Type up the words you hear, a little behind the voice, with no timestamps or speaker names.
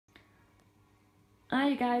Hi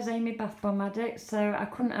you guys, Amy Bath Bomb Addict. So I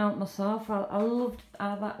couldn't help myself. I loved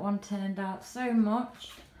how that one turned out so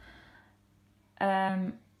much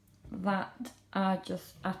that I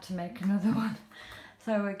just had to make another one.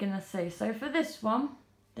 So we're gonna see. So for this one,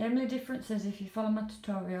 the only difference is, if you follow my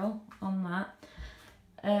tutorial on that,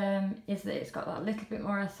 is that it's got that little bit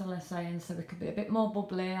more S.L.S.A in, so we could be a bit more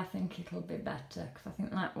bubbly. I think it'll be better, because I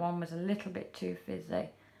think that one was a little bit too fizzy.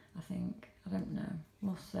 I think, I don't know,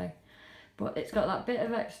 we'll see. But it's got that bit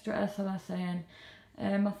of extra S.L.S.A in.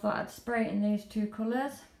 I thought I'd spray it in these two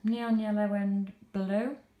colours, neon yellow and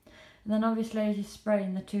blue. And then obviously as you spray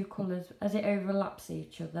in the two colours, as it overlaps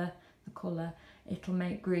each other, the colour, it'll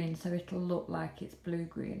make green, so it'll look like it's blue,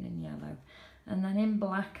 green and yellow. And then in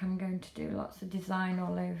black I'm going to do lots of design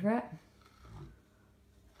all over it.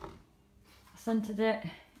 I scented it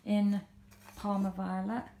in Parma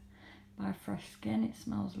Violet by Fresh Skin. It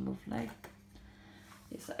smells lovely.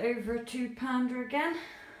 It's over a £2 again.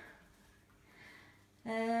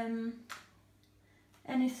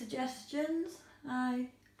 Any suggestions? I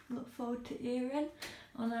look forward to hearing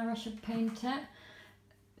on how I should paint it.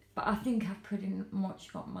 But I think I've pretty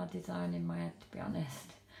much got my design in my head, to be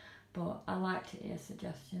honest. But I like to hear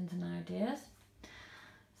suggestions and ideas.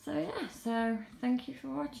 So yeah, so thank you for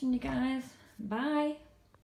watching, you guys. Bye.